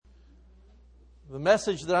The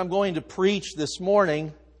message that I'm going to preach this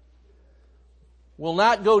morning will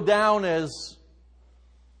not go down as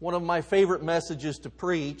one of my favorite messages to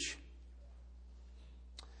preach.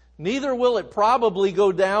 Neither will it probably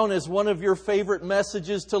go down as one of your favorite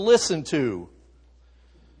messages to listen to.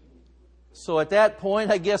 So at that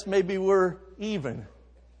point, I guess maybe we're even.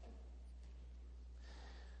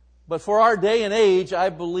 But for our day and age, I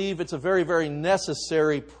believe it's a very, very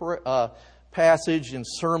necessary passage and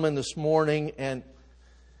sermon this morning. And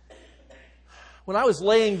when I was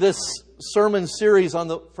laying this sermon series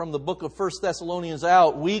from the book of 1 Thessalonians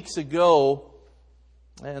out weeks ago,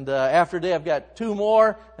 and after today I've got two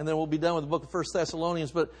more, and then we'll be done with the book of 1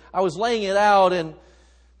 Thessalonians. But I was laying it out, and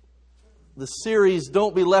the series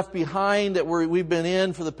Don't Be Left Behind that we've been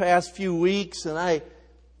in for the past few weeks, and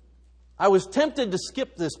I was tempted to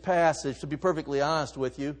skip this passage, to be perfectly honest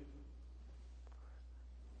with you.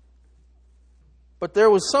 But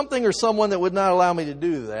there was something or someone that would not allow me to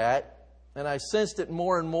do that. And I sensed it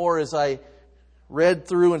more and more as I read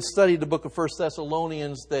through and studied the book of 1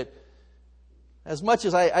 Thessalonians that as much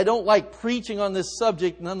as I don't like preaching on this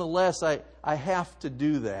subject, nonetheless, I have to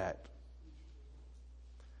do that.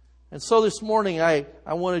 And so this morning, I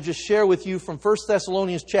want to just share with you from 1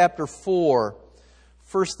 Thessalonians chapter 4.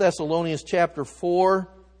 1 Thessalonians chapter 4.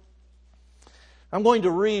 I'm going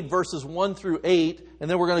to read verses 1 through 8, and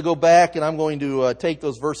then we're going to go back and I'm going to take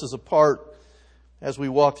those verses apart as we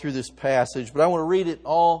walk through this passage. But I want to read it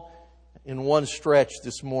all in one stretch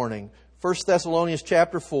this morning. 1 Thessalonians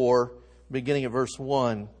chapter 4, beginning at verse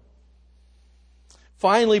 1.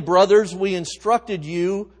 Finally, brothers, we instructed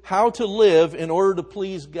you how to live in order to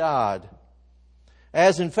please God,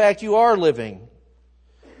 as in fact you are living.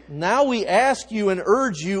 Now we ask you and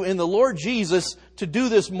urge you in the Lord Jesus to do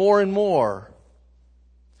this more and more.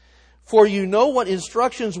 For you know what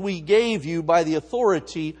instructions we gave you by the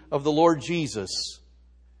authority of the Lord Jesus.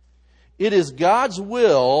 It is God's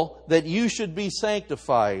will that you should be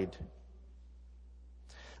sanctified,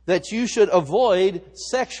 that you should avoid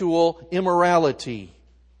sexual immorality,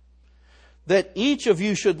 that each of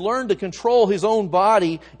you should learn to control his own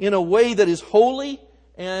body in a way that is holy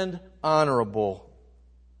and honorable,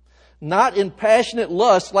 not in passionate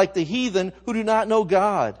lust like the heathen who do not know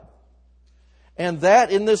God. And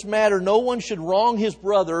that in this matter no one should wrong his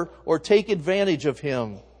brother or take advantage of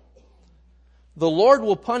him. The Lord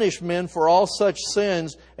will punish men for all such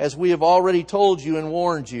sins, as we have already told you and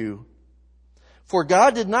warned you. For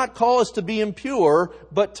God did not call us to be impure,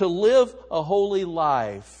 but to live a holy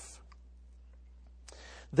life.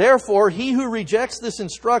 Therefore, he who rejects this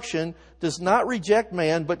instruction does not reject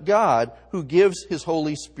man, but God, who gives his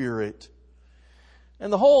Holy Spirit.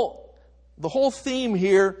 And the whole theme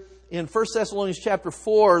here in 1 Thessalonians chapter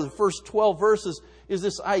 4, the first 12 verses, is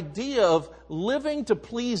this idea of living to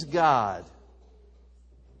please God.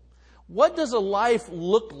 What does a life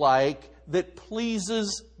look like that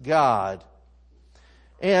pleases God?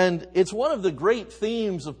 And it's one of the great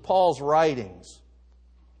themes of Paul's writings.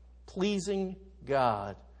 Pleasing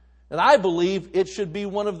God. And I believe it should be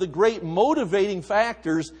one of the great motivating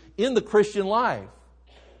factors in the Christian life.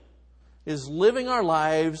 Is living our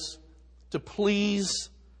lives to please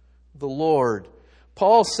the Lord.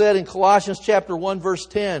 Paul said in Colossians chapter 1 verse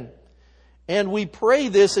 10, and we pray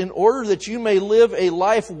this in order that you may live a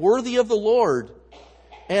life worthy of the Lord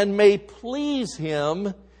and may please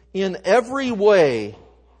Him in every way,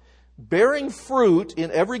 bearing fruit in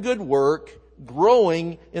every good work,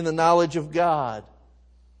 growing in the knowledge of God.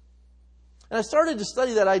 And I started to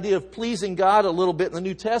study that idea of pleasing God a little bit in the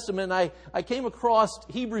New Testament, and I came across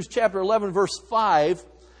Hebrews chapter 11 verse 5,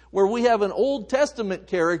 where we have an Old Testament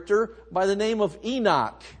character by the name of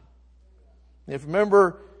Enoch. If you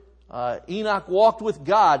remember, Enoch walked with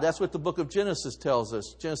God. That's what the book of Genesis tells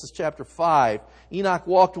us. Genesis chapter 5. Enoch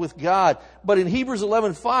walked with God. But in Hebrews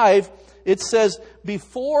 11:5, it says,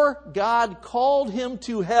 before God called him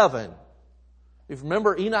to heaven. If you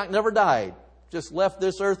remember, Enoch never died. Just left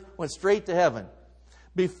this earth, went straight to heaven.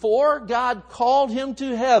 Before God called him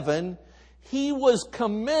to heaven, he was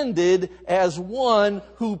commended as one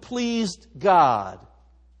who pleased God.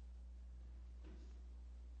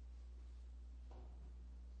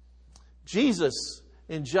 Jesus,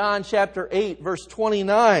 in John chapter 8, verse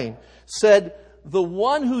 29, said, the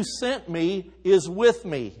one who sent me is with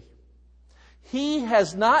me. He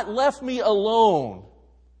has not left me alone.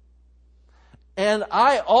 And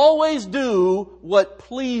I always do what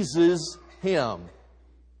pleases Him.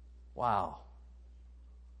 Wow.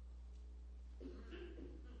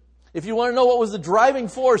 If you want to know what was the driving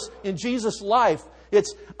force in Jesus' life,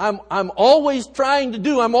 it's I'm always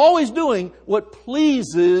doing what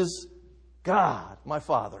pleases God, my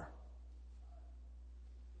Father.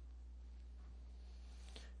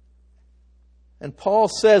 And Paul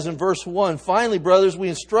says in verse 1, finally, brothers, we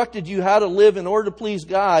instructed you how to live in order to please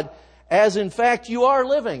God, as in fact you are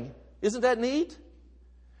living. Isn't that neat?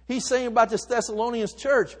 He's saying about this Thessalonians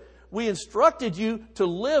church, we instructed you to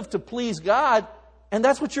live to please God, and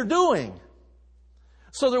that's what you're doing.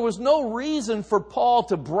 So there was no reason for Paul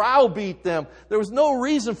to browbeat them. There was no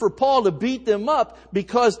reason for Paul to beat them up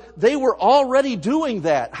because they were already doing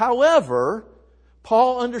that. However,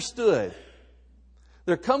 Paul understood.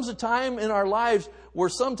 There comes a time in our lives where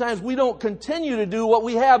sometimes we don't continue to do what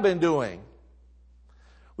we have been doing.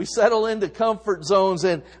 We settle into comfort zones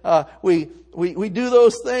and we do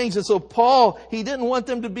those things. And so Paul, he didn't want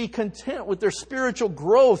them to be content with their spiritual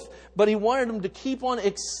growth, but he wanted them to keep on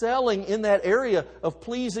excelling in that area of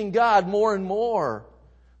pleasing God more and more.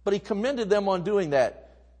 But he commended them on doing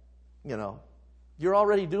that. You know, you're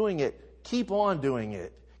already doing it. Keep on doing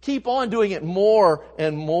it. Keep on doing it more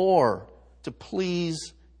and more to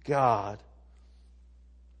please God.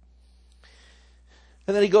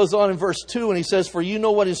 And then he goes on in verse 2 and he says, for you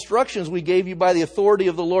know what instructions we gave you by the authority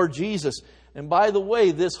of the Lord Jesus. And by the way,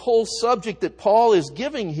 this whole subject that Paul is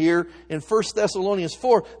giving here in 1 Thessalonians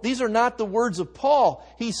 4, these are not the words of Paul.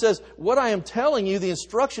 He says, what I am telling you, the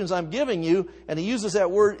instructions I'm giving you, and he uses that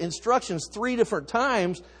word instructions 3 different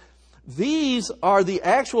times, these are the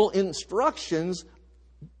actual instructions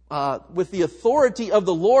with the authority of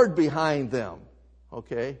the Lord behind them.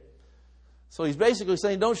 Okay? So he's basically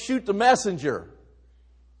saying, don't shoot the messenger.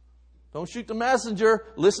 Don't shoot the messenger.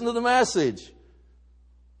 Listen to the message.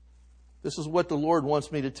 This is what the Lord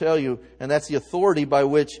wants me to tell you, and that's the authority by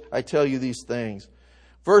which I tell you these things.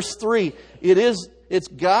 Verse 3, it's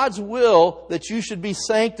God's will that you should be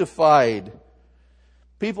sanctified.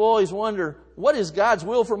 People always wonder, what is God's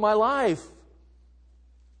will for my life?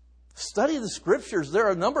 Study the Scriptures. There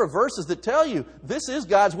are a number of verses that tell you this is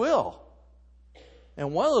God's will.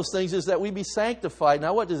 And one of those things is that we be sanctified.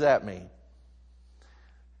 Now, what does that mean?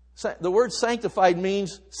 The word sanctified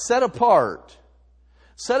means set apart.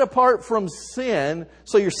 Set apart from sin.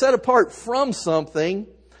 So you're set apart from something,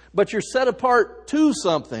 but you're set apart to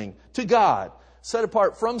something, to God. Set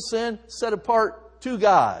apart from sin, set apart to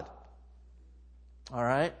God. All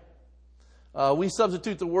right? We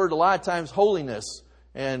substitute the word a lot of times holiness,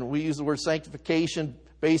 and we use the word sanctification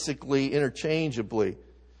basically interchangeably.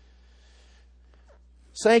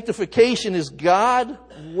 Sanctification is God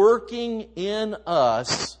working in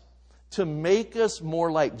us to make us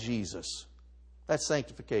more like Jesus. That's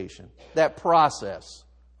sanctification. That process.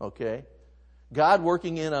 Okay? God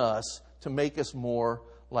working in us to make us more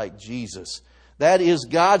like Jesus. That is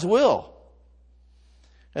God's will.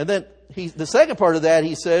 And then the second part of that,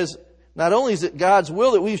 he says, not only is it God's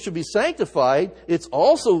will that we should be sanctified, it's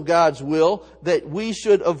also God's will that we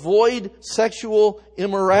should avoid sexual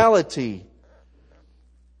immorality.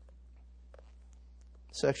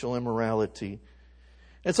 Sexual immorality.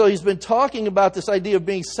 And so he's been talking about this idea of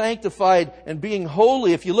being sanctified and being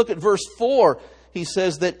holy. If you look at verse 4, he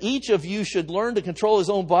says that each of you should learn to control his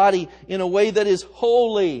own body in a way that is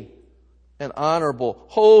holy and honorable.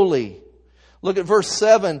 Holy. Look at verse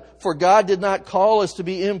 7. For God did not call us to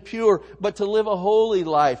be impure, but to live a holy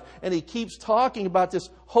life. And he keeps talking about this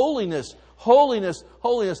holiness, holiness,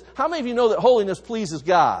 holiness. How many of you know that holiness pleases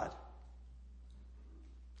God?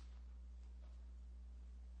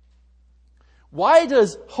 Why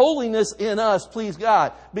does holiness in us please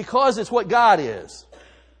God? Because it's what God is.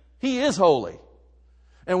 He is holy.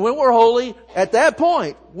 And when we're holy, at that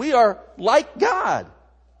point, we are like God.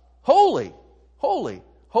 Holy, holy,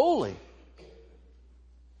 holy.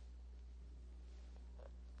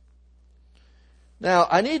 Now,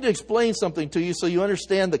 I need to explain something to you so you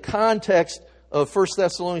understand the context of 1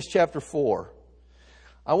 Thessalonians chapter 4.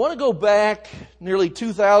 I want to go back nearly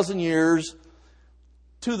 2,000 years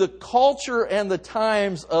to the culture and the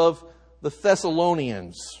times of the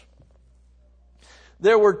Thessalonians.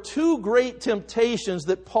 There were two great temptations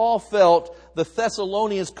that Paul felt the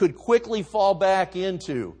Thessalonians could quickly fall back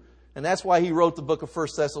into. And that's why he wrote the book of 1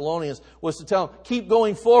 Thessalonians, was to tell them, keep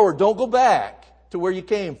going forward. Don't go back to where you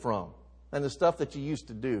came from and the stuff that you used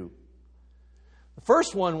to do. The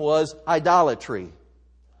first one was idolatry.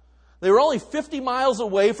 They were only 50 miles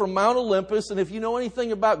away from Mount Olympus, and if you know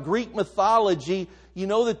anything about Greek mythology, you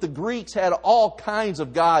know that the Greeks had all kinds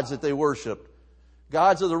of gods that they worshipped.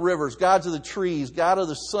 Gods of the rivers, gods of the trees, God of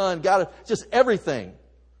the sun, God of just everything.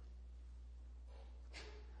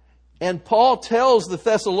 And Paul tells the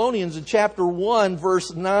Thessalonians in chapter 1,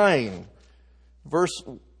 verse 9.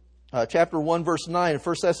 Chapter 1, verse 9 in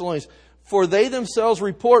 1 Thessalonians. For they themselves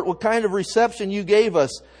report what kind of reception you gave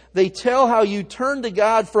us. They tell how you turned to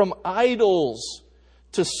God from idols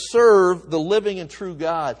to serve the living and true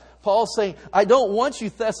God. Paul's saying, I don't want you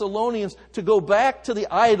Thessalonians to go back to the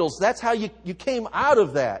idols. That's how you came out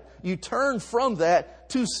of that. You turned from that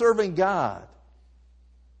to serving God.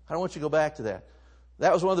 I don't want you to go back to that.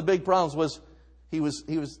 That was one of the big problems, was he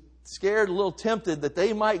was scared, a little tempted that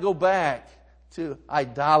they might go back to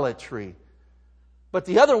idolatry. But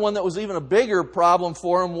the other one that was even a bigger problem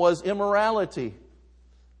for him was immorality.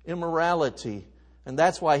 Immorality. And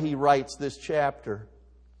that's why he writes this chapter.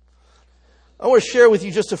 I want to share with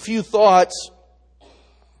you just a few thoughts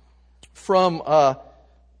from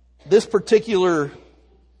this particular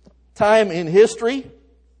time in history.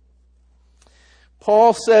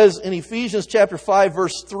 Paul says in Ephesians chapter 5,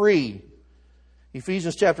 verse 3,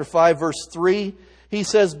 Ephesians chapter 5, verse 3, he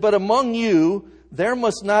says, but among you there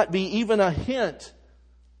must not be even a hint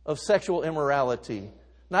of sexual immorality.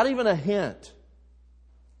 Not even a hint.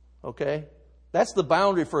 Okay? That's the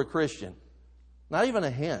boundary for a Christian. Not even a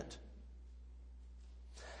hint.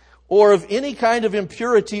 Or of any kind of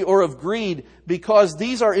impurity or of greed, because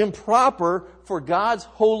these are improper for God's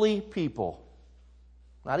holy people.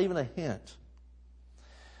 Not even a hint.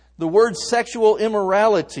 The word sexual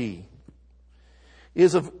immorality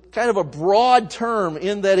is a kind of a broad term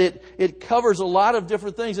in that it covers a lot of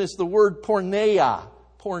different things. It's the word porneia.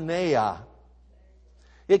 Porneia.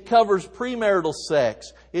 It covers premarital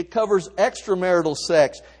sex. It covers extramarital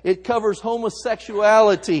sex. It covers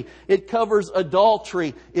homosexuality. It covers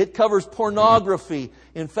adultery. It covers pornography.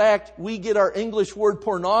 In fact, we get our English word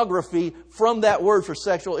pornography from that word for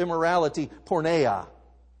sexual immorality, porneia.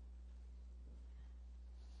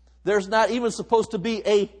 There's not even supposed to be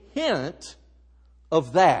a hint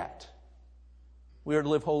of that. We are to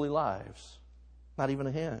live holy lives. Not even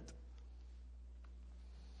a hint.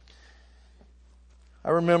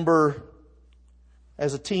 I remember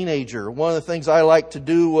as a teenager, one of the things I liked to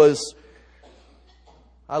do was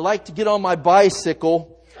I liked to get on my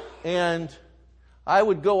bicycle and I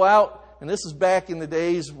would go out, and this is back in the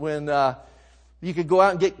days when you could go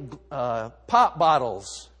out and get pop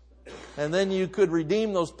bottles. And then you could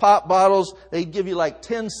redeem those pop bottles. They'd give you like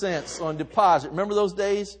 10 cents on deposit. Remember those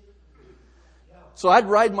days? So I'd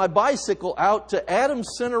ride my bicycle out to Adams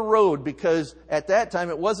Center Road, because at that time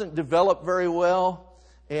it wasn't developed very well.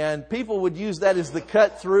 And people would use that as the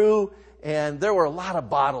cut through. And there were a lot of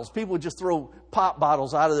bottles. People would just throw pop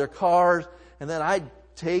bottles out of their cars. And then I'd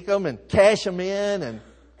take them and cash them in. And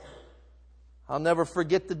I'll never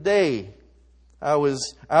forget the day. I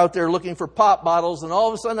was out there looking for pop bottles, and all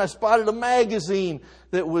of a sudden I spotted a magazine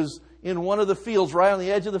that was in one of the fields, right on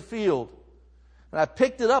the edge of the field. And I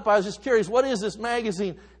picked it up. I was just curious, what is this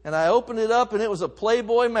magazine? And I opened it up, and it was a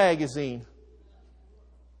Playboy magazine.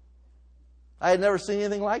 I had never seen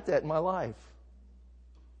anything like that in my life.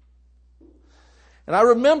 And I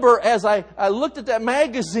remember as I looked at that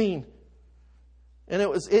magazine, and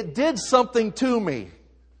it did something to me.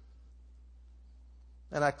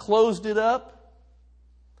 And I closed it up.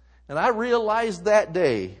 And I realized that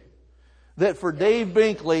day that for Dave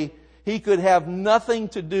Binkley, he could have nothing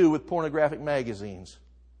to do with pornographic magazines.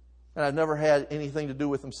 And I've never had anything to do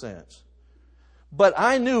with them since. But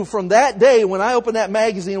I knew from that day when I opened that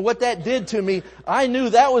magazine, what that did to me, I knew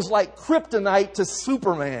that was like kryptonite to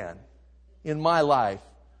Superman in my life.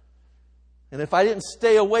 And if I didn't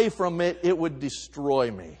stay away from it, it would destroy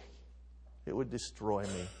me. It would destroy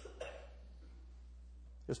me.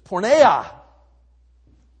 It's porneia.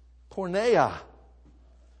 Porneia.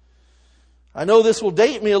 I know this will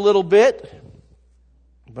date me a little bit,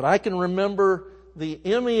 but I can remember the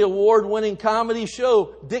Emmy Award-winning comedy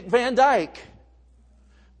show Dick Van Dyke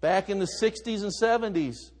back in the 60s and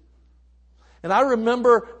 70s. And I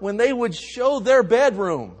remember when they would show their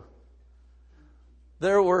bedroom,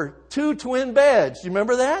 there were 2 twin beds. Do you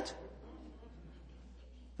remember that?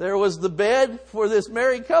 There was the bed for this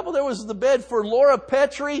married couple. There was the bed for Laura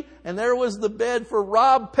Petrie. And there was the bed for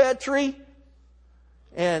Rob Petrie.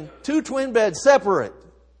 And 2 twin beds separate.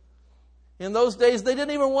 In those days, they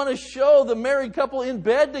didn't even want to show the married couple in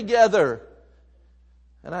bed together.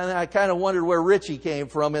 And I kind of wondered where Richie came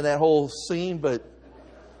from in that whole scene. But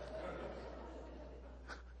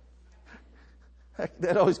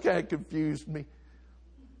that always kind of confused me.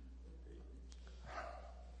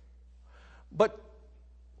 But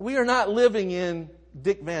we are not living in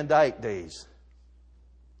Dick Van Dyke days.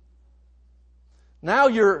 Now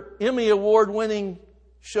your Emmy Award-winning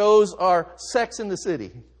shows are Sex and the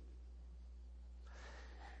City.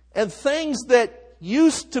 And things that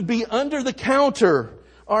used to be under the counter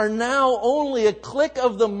are now only a click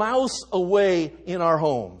of the mouse away in our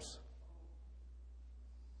homes.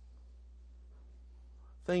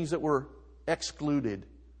 Things that were excluded.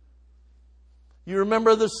 You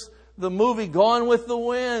remember this the movie Gone with the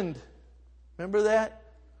Wind. Remember that?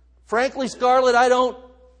 Frankly, Scarlett, I don't.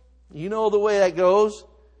 You know the way that goes.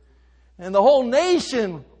 And the whole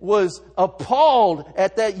nation was appalled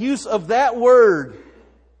at that use of that word.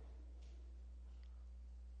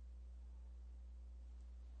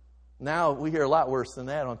 Now we hear a lot worse than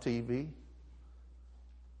that on TV.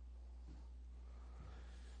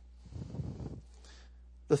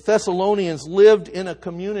 The Thessalonians lived in a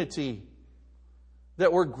community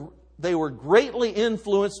that they were greatly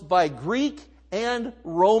influenced by Greek and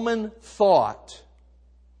Roman thought.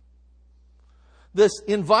 This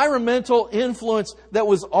environmental influence that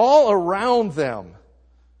was all around them.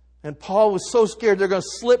 And Paul was so scared they're going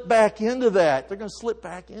to slip back into that. They're going to slip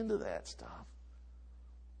back into that stuff.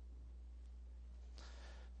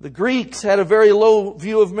 The Greeks had a very low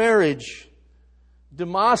view of marriage.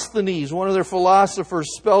 Demosthenes, one of their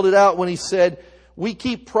philosophers, spelled it out when he said, "We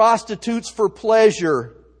keep prostitutes for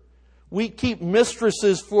pleasure. We keep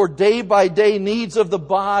mistresses for day-by-day needs of the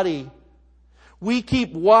body. We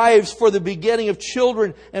keep wives for the begetting of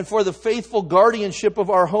children and for the faithful guardianship of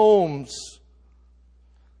our homes."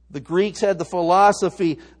 The Greeks had the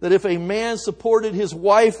philosophy that if a man supported his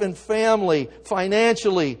wife and family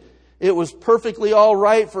financially, it was perfectly all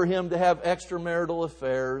right for him to have extramarital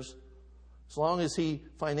affairs, as long as he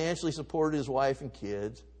financially supported his wife and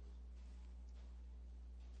kids.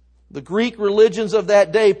 The Greek religions of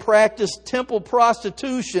that day practiced temple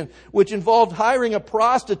prostitution, which involved hiring a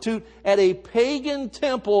prostitute at a pagan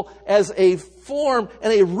temple as a form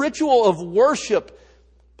and a ritual of worship.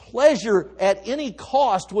 Pleasure at any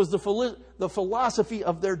cost was the philosophy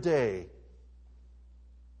of their day.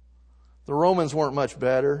 The Romans weren't much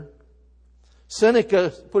better.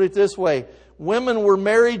 Seneca put it this way: women were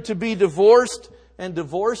married to be divorced and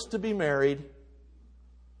divorced to be married.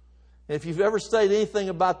 If you've ever studied anything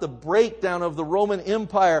about the breakdown of the Roman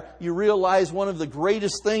Empire, you realize one of the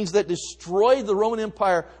greatest things that destroyed the Roman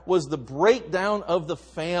Empire was the breakdown of the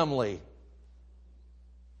family.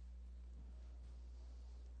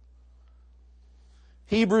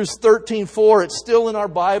 Hebrews 13:4, it's still in our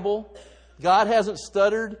Bible. God hasn't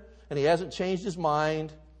stuttered and He hasn't changed His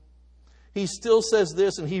mind. He still says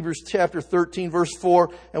this in Hebrews chapter 13, verse 4,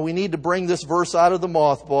 and we need to bring this verse out of the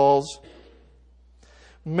mothballs.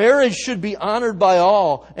 Marriage should be honored by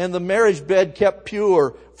all, and the marriage bed kept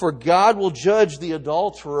pure, for God will judge the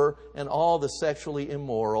adulterer and all the sexually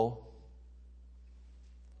immoral.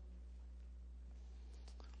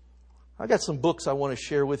 I got some books I want to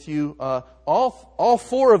share with you. All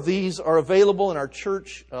four of these are available in our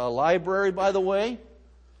church library, by the way.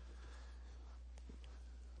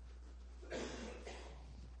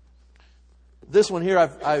 This one here,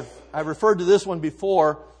 I've referred to this one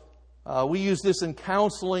before. We use this in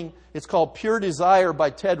counseling. It's called Pure Desire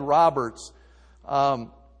by Ted Roberts.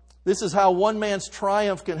 This is how one man's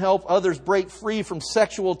triumph can help others break free from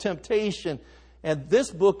sexual temptation. And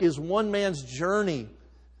this book is one man's journey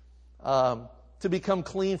to become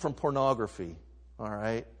clean from pornography. All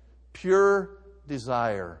right? Pure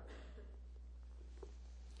Desire.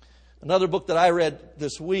 Another book that I read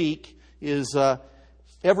this week is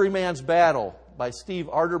Every Man's Battle by Steve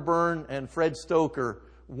Arterburn and Fred Stoker.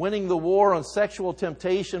 Winning the War on Sexual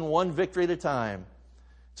Temptation, One Victory at a Time.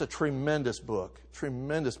 It's a tremendous book.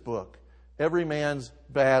 Tremendous book. Every Man's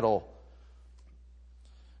Battle.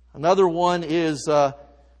 Another one is,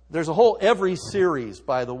 there's a whole Every series,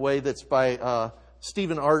 by the way, that's by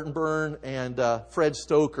Stephen Arterburn and Fred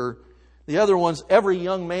Stoker. The other one's Every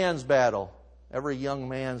Young Man's Battle. Every Young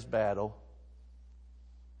Man's Battle.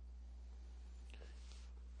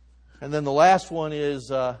 And then the last one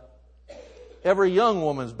is Every Young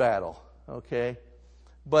Woman's Battle. Okay?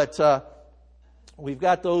 But we've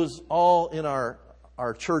got those all in our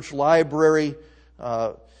church library.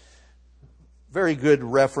 Very good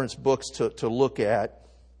reference books to look at.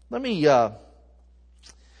 Let me...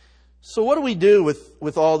 So what do we do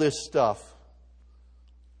with all this stuff?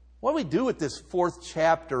 What do we do with this fourth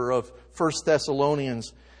chapter of 1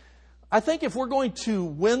 Thessalonians? I think if we're going to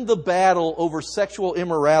win the battle over sexual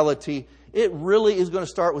immorality, it really is going to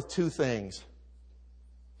start with two things.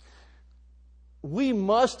 We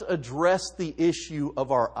must address the issue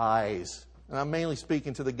of our eyes. And I'm mainly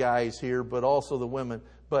speaking to the guys here, but also the women.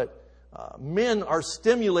 But men are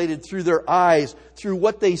stimulated through their eyes, through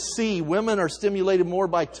what they see. Women are stimulated more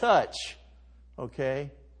by touch.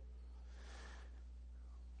 Okay?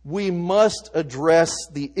 We must address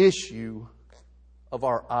the issue of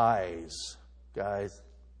our eyes, guys.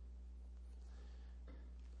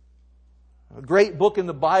 A great book in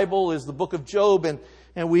the Bible is the book of Job,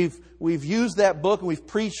 and we've used that book and we've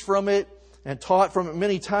preached from it and taught from it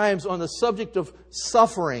many times on the subject of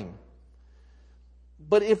suffering.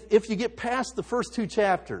 But if you get past the first 2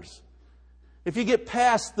 chapters, if you get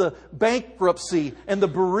past the bankruptcy and the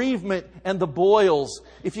bereavement and the boils,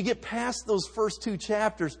 if you get past those first 2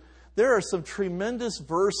 chapters, there are some tremendous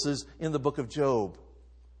verses in the book of Job.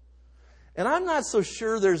 And I'm not so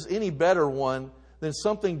sure there's any better one than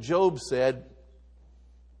something Job said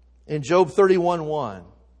in Job 31:1.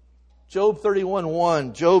 Job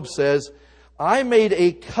 31:1, Job says, I made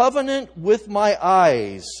a covenant with my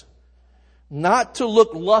eyes not to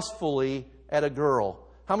look lustfully at a girl.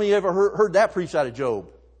 How many of you ever heard that preached out of Job?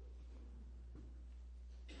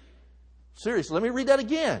 Seriously, let me read that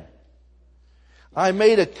again. I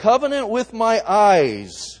made a covenant with my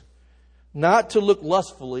eyes not to look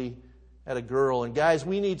lustfully at a girl. And guys,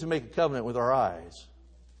 we need to make a covenant with our eyes.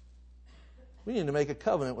 We need to make a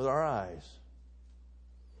covenant with our eyes.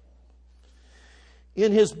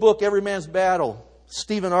 In his book, Every Man's Battle,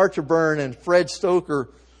 Stephen Arterburn and Fred Stoker,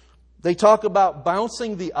 they talk about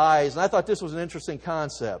bouncing the eyes. And I thought this was an interesting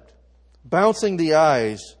concept. Bouncing the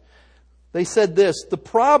eyes. They said this, the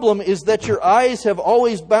problem is that your eyes have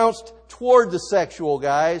always bounced toward the sexual,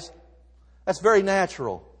 guys. That's very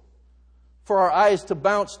natural. For our eyes to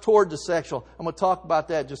bounce toward the sexual. I'm going to talk about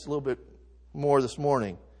that just a little bit more this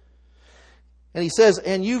morning. And he says,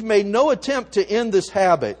 and you've made no attempt to end this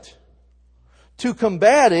habit. To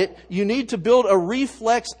combat it, you need to build a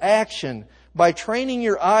reflex action by training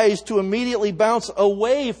your eyes to immediately bounce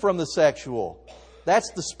away from the sexual.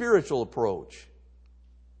 That's the spiritual approach.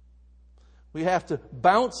 We have to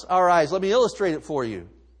bounce our eyes. Let me illustrate it for you.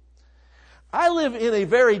 I live in a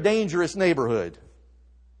very dangerous neighborhood.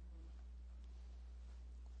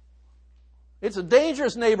 It's a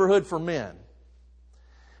dangerous neighborhood for men.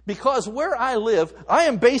 Because where I live, I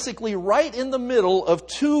am basically right in the middle of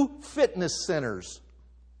 2 fitness centers.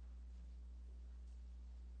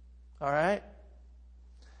 All right?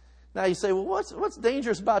 Now you say, well, what's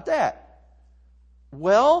dangerous about that?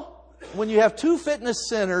 Well, when you have 2 fitness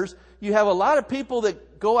centers, you have a lot of people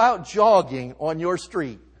that go out jogging on your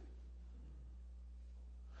street.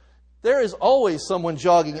 There is always someone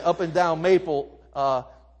jogging up and down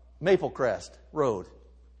Maplecrest Road.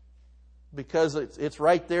 Because it's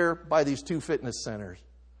right there by these 2 fitness centers.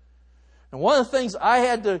 And one of the things I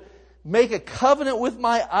had to make a covenant with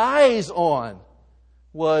my eyes on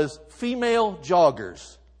was female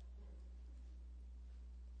joggers.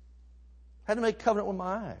 I had to make a covenant with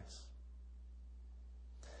my eyes.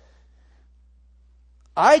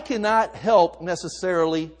 I cannot help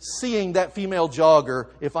necessarily seeing that female jogger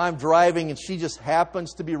if I'm driving and she just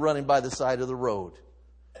happens to be running by the side of the road.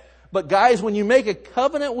 But guys, when you make a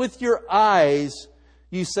covenant with your eyes,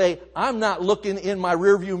 you say, I'm not looking in my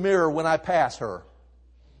rearview mirror when I pass her.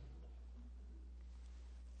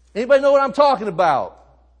 Anybody know what I'm talking about?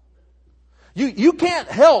 You can't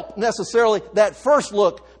help necessarily that first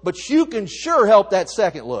look, but you can sure help that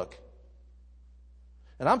second look.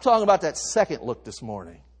 And I'm talking about that second look this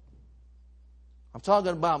morning. I'm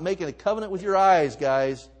talking about making a covenant with your eyes,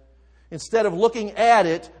 guys. Instead of looking at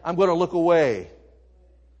it, I'm going to look away.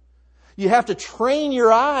 You have to train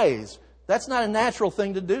your eyes. That's not a natural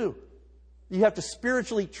thing to do. You have to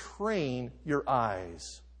spiritually train your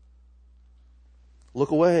eyes.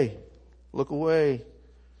 Look away. Look away.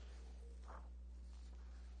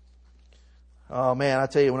 Oh man, I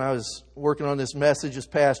tell you, when I was working on this message this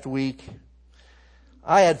past week,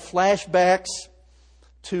 I had flashbacks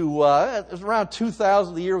to, it was around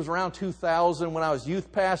 2000, the year was around 2000 when I was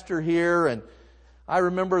youth pastor here, and I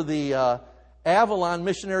remember the Avalon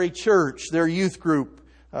Missionary Church, their youth group.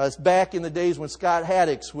 It's back in the days when Scott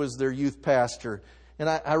Haddix was their youth pastor. And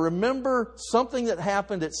I remember something that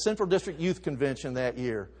happened at Central District Youth Convention that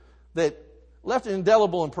year that left an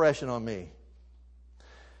indelible impression on me.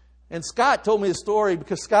 And Scott told me the story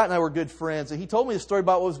because Scott and I were good friends. And he told me the story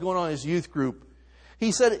about what was going on in his youth group.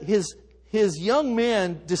 He said his young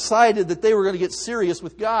men decided that they were going to get serious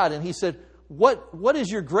with God. And he said, what is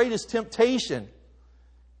your greatest temptation?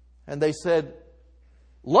 And they said,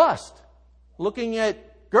 lust, looking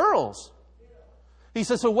at girls. He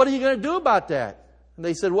said, so what are you going to do about that? And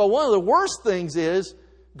they said, well, one of the worst things is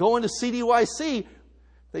going to CDYC.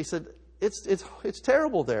 They said, it's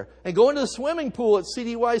terrible there. And going to the swimming pool at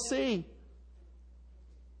CDYC.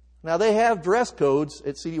 Now, they have dress codes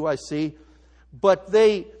at CDYC, but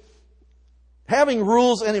having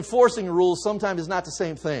rules and enforcing rules sometimes is not the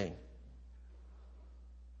same thing.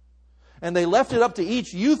 And they left it up to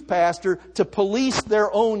each youth pastor to police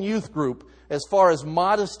their own youth group as far as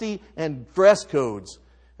modesty and dress codes.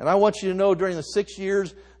 And I want you to know, during the 6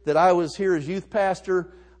 years that I was here as youth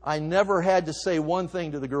pastor, I never had to say one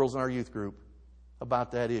thing to the girls in our youth group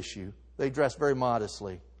about that issue. They dressed very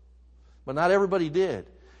modestly. But not everybody did.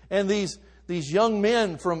 And these young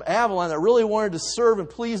men from Avalon that really wanted to serve and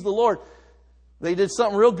please the Lord, they did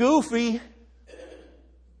something real goofy.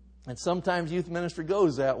 And sometimes youth ministry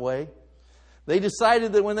goes that way. They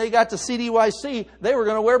decided that when they got to CDYC, they were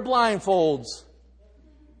going to wear blindfolds.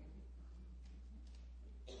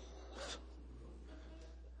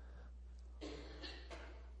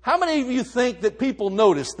 How many of you think that people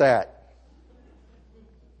noticed that?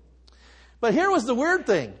 But here was the weird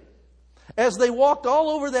thing. As they walked all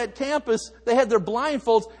over that campus, they had their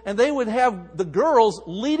blindfolds, and they would have the girls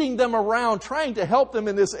leading them around, trying to help them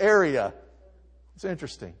in this area. It's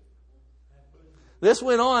interesting. This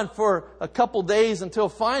went on for a couple days until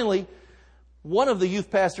finally one of the youth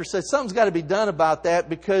pastors said, something's got to be done about that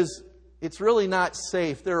because it's really not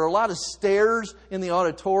safe. There are a lot of stairs in the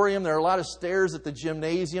auditorium. There are a lot of stairs at the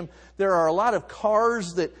gymnasium. There are a lot of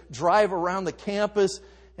cars that drive around the campus.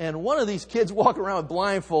 And one of these kids walking around with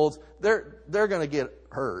blindfolds, they're going to get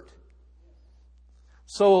hurt.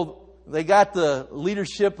 So they got the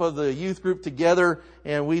leadership of the youth group together,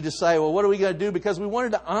 and we decided, well, what are we going to do? Because we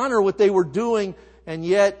wanted to honor what they were doing, and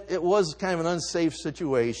yet it was kind of an unsafe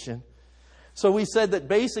situation. So we said that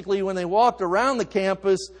basically when they walked around the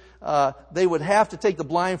campus, they would have to take the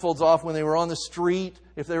blindfolds off when they were on the street.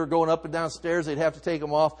 If they were going up and down stairs, they'd have to take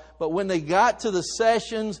them off. But when they got to the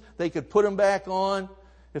sessions, they could put them back on.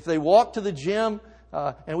 If they walked to the gym,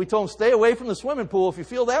 and we told them, stay away from the swimming pool. If you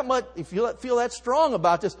feel that much, if you feel that strong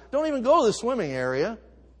about this, don't even go to the swimming area.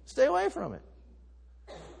 Stay away from it.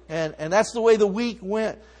 And that's the way the week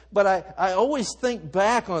went. But I always think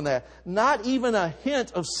back on that. Not even a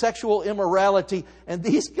hint of sexual immorality. And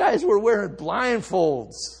these guys were wearing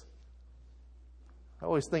blindfolds. I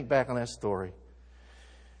always think back on that story.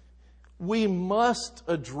 We must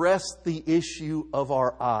address the issue of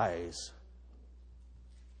our eyes.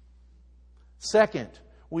 Second,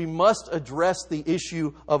 we must address the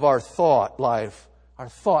issue of our thought life. Our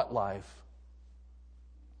thought life.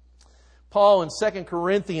 Paul in 2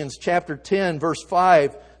 Corinthians chapter 10, verse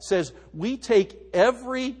 5 says, we take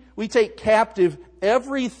captive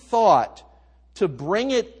every thought to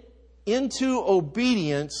bring it into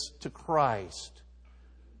obedience to Christ.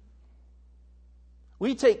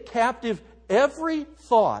 We take captive every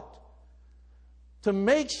thought to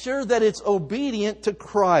make sure that it's obedient to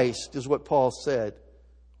Christ, is what Paul said.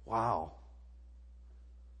 Wow.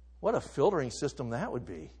 What a filtering system that would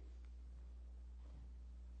be.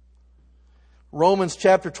 Romans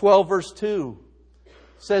chapter 12, verse 2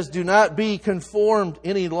 says, do not be conformed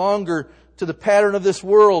any longer to the pattern of this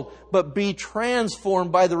world, but be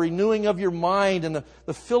transformed by the renewing of your mind. And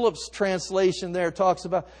the Phillips translation there talks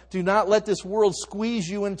about, do not let this world squeeze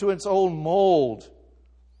you into its own mold.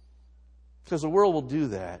 Because the world will do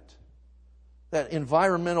that. That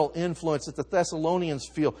environmental influence that the Thessalonians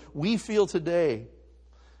feel, we feel today.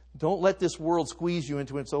 Don't let this world squeeze you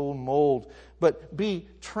into its own mold, but be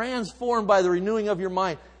transformed by the renewing of your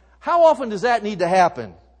mind. How often does that need to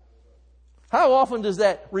happen? How often does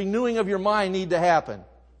that renewing of your mind need to happen?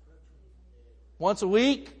 Once a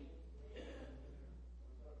week?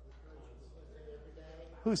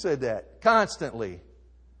 Who said that? Constantly.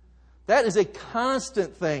 That is a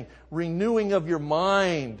constant thing, renewing of your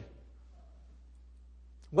mind.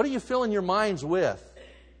 What are you filling your minds with?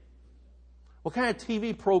 What kind of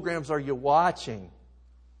TV programs are you watching?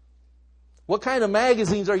 What kind of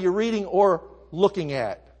magazines are you reading or looking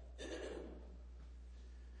at?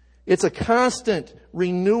 It's a constant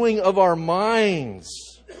renewing of our minds.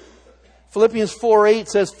 Philippians 4:8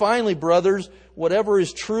 says, finally, brothers, whatever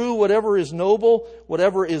is true, whatever is noble,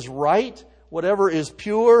 whatever is right, whatever is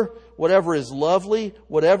pure, whatever is lovely,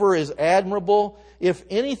 whatever is admirable, if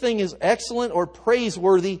anything is excellent or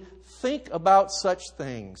praiseworthy, think about such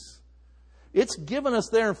things. It's given us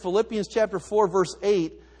there in Philippians chapter 4, verse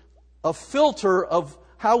 8, a filter of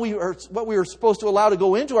what we are supposed to allow to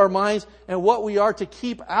go into our minds and what we are to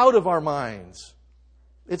keep out of our minds.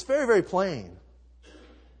 It's very, very plain.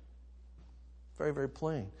 Very, very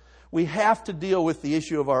plain. We have to deal with the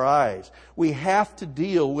issue of our eyes. We have to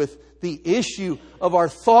deal with the issue of our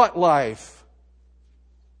thought life.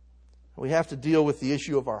 We have to deal with the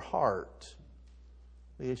issue of our heart.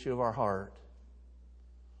 The issue of our heart.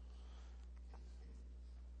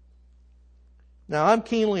 Now, I'm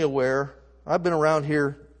keenly aware, I've been around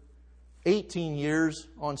here 18 years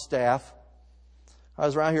on staff. I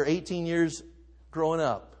was around here 18 years growing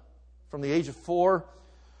up, from the age of 4.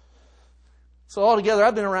 So altogether,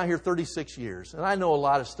 I've been around here 36 years, and I know a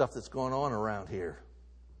lot of stuff that's going on around here.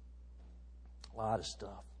 A lot of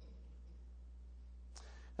stuff.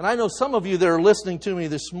 And I know some of you that are listening to me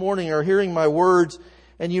this morning are hearing my words,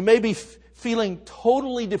 and you may be feeling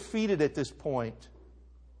totally defeated at this point.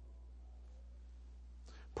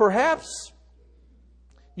 Perhaps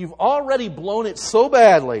you've already blown it so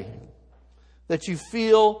badly that you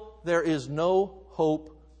feel there is no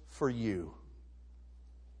hope for you.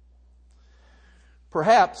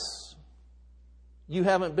 Perhaps you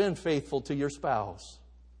haven't been faithful to your spouse.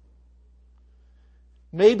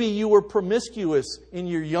 Maybe you were promiscuous in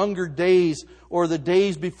your younger days or the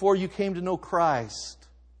days before you came to know Christ.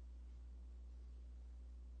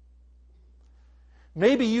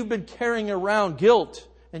 Maybe you've been carrying around guilt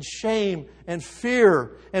and shame and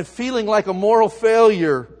fear and feeling like a moral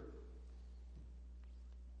failure.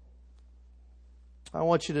 I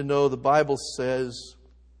want you to know the Bible says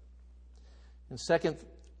in 2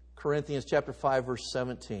 Corinthians chapter 5, verse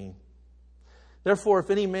 17, "Therefore, if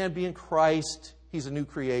any man be in Christ, he's a new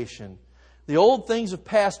creation. The old things have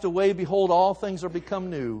passed away. Behold, all things are become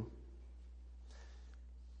new."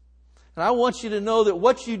 And I want you to know that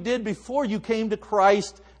what you did before you came to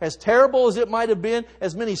Christ, as terrible as it might have been,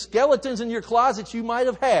 as many skeletons in your closets you might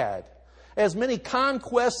have had, as many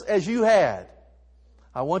conquests as you had,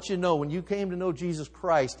 I want you to know when you came to know Jesus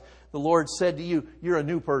Christ, the Lord said to you, you're a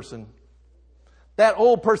new person. That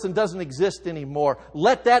old person doesn't exist anymore.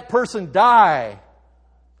 Let that person die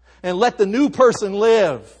and let the new person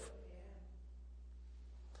live.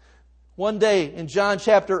 One day in John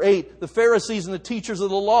chapter 8, the Pharisees and the teachers of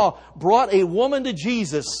the law brought a woman to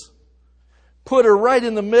Jesus, put her right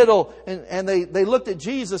in the middle, and they looked at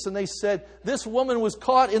Jesus and they said, this woman was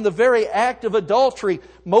caught in the very act of adultery.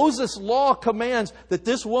 Moses' law commands that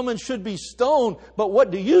this woman should be stoned, but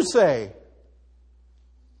what do you say?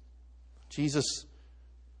 Jesus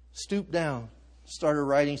stooped down, started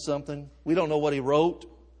writing something. We don't know what he wrote.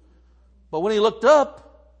 But when he looked up,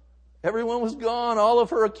 everyone was gone. All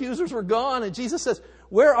of her accusers were gone. And Jesus says,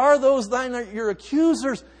 where are those your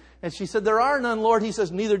accusers? And she said, there are none, Lord. He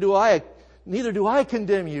says, neither do I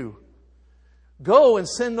condemn you. Go and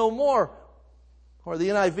sin no more. Or the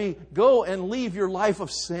NIV, go and leave your life of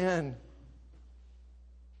sin.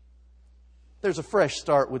 There's a fresh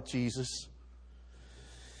start with Jesus.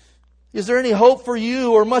 Is there any hope for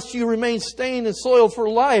you, or must you remain stained and soiled for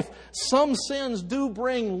life? Some sins do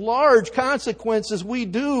bring large consequences. We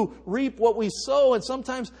do reap what we sow, and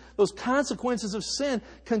sometimes those consequences of sin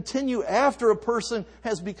continue after a person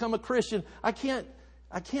has become a Christian. I can't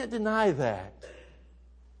deny that.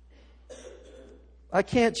 I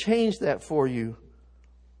can't change that for you.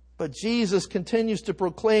 But Jesus continues to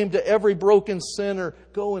proclaim to every broken sinner,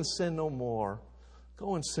 go and sin no more.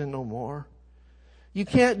 Go and sin no more. You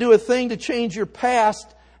can't do a thing to change your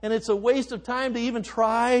past, and it's a waste of time to even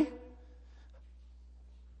try.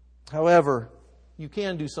 However, you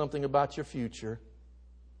can do something about your future.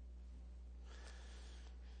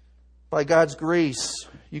 By God's grace,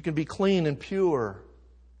 you can be clean and pure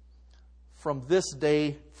from this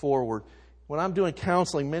day forward. When I'm doing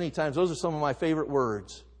counseling, many times, those are some of my favorite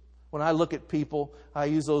words. When I look at people, I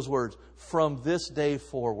use those words. From this day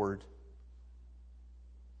forward.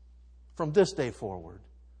 From this day forward.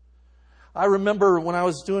 I remember when I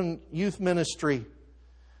was doing youth ministry,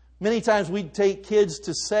 many times we'd take kids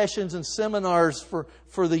to sessions and seminars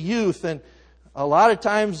for the youth, and a lot of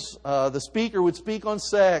times the speaker would speak on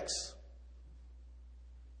sex.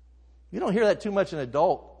 You don't hear that too much in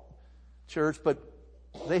adult church, but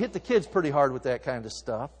they hit the kids pretty hard with that kind of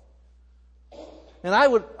stuff. And I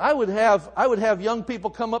would have young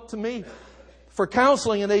people come up to me for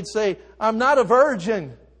counseling, and they'd say, I'm not a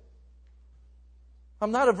virgin.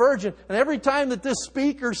 I'm not a virgin. And every time that this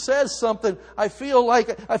speaker says something, I feel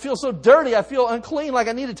so dirty. I feel unclean, like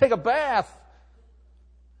I need to take a bath.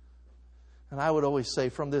 And I would always say,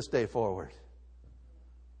 from this day forward.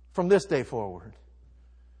 From this day forward.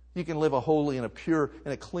 You can live a holy and a pure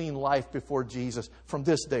and a clean life before Jesus from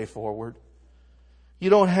this day forward. You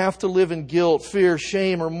don't have to live in guilt, fear,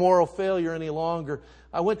 shame, or moral failure any longer.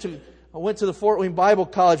 I went to the Fort Wayne Bible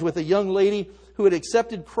College with a young lady who had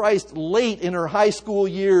accepted Christ late in her high school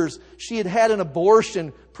years. She had had an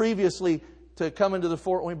abortion previously to come into the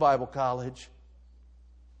Fort Wayne Bible College.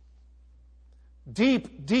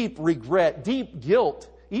 Deep, deep regret, deep guilt,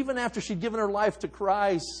 even after she'd given her life to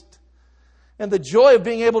Christ. And the joy of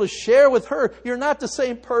being able to share with her, you're not the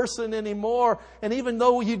same person anymore. And even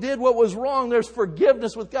though you did what was wrong, there's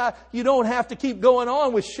forgiveness with God. You don't have to keep going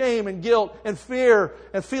on with shame and guilt and fear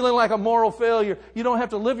and feeling like a moral failure. You don't have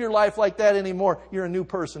to live your life like that anymore. You're a new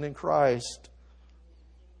person in Christ.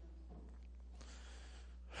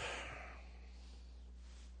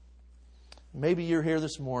 Maybe you're here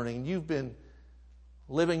this morning and you've been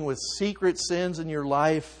living with secret sins in your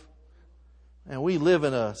life. And we live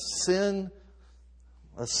in a sin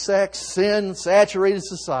a sex, sin, saturated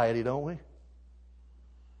society, don't we?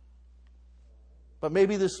 But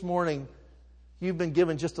maybe this morning you've been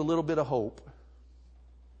given just a little bit of hope.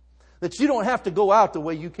 That you don't have to go out the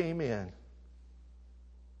way you came in.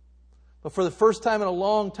 But for the first time in a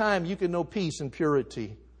long time, you can know peace and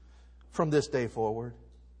purity from this day forward.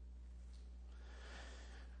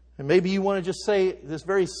 And maybe you want to just say this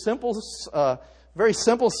very simple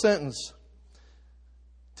sentence.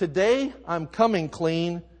 Today, I'm coming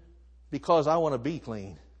clean because I want to be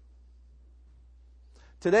clean.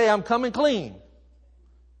 Today, I'm coming clean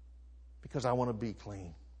because I want to be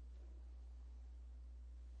clean.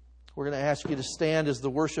 We're going to ask you to stand as the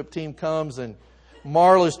worship team comes, and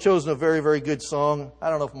Marla's chosen a very, very good song. I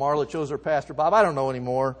don't know if Marla chose her Pastor Bob. I don't know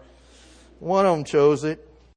anymore. One of them chose it.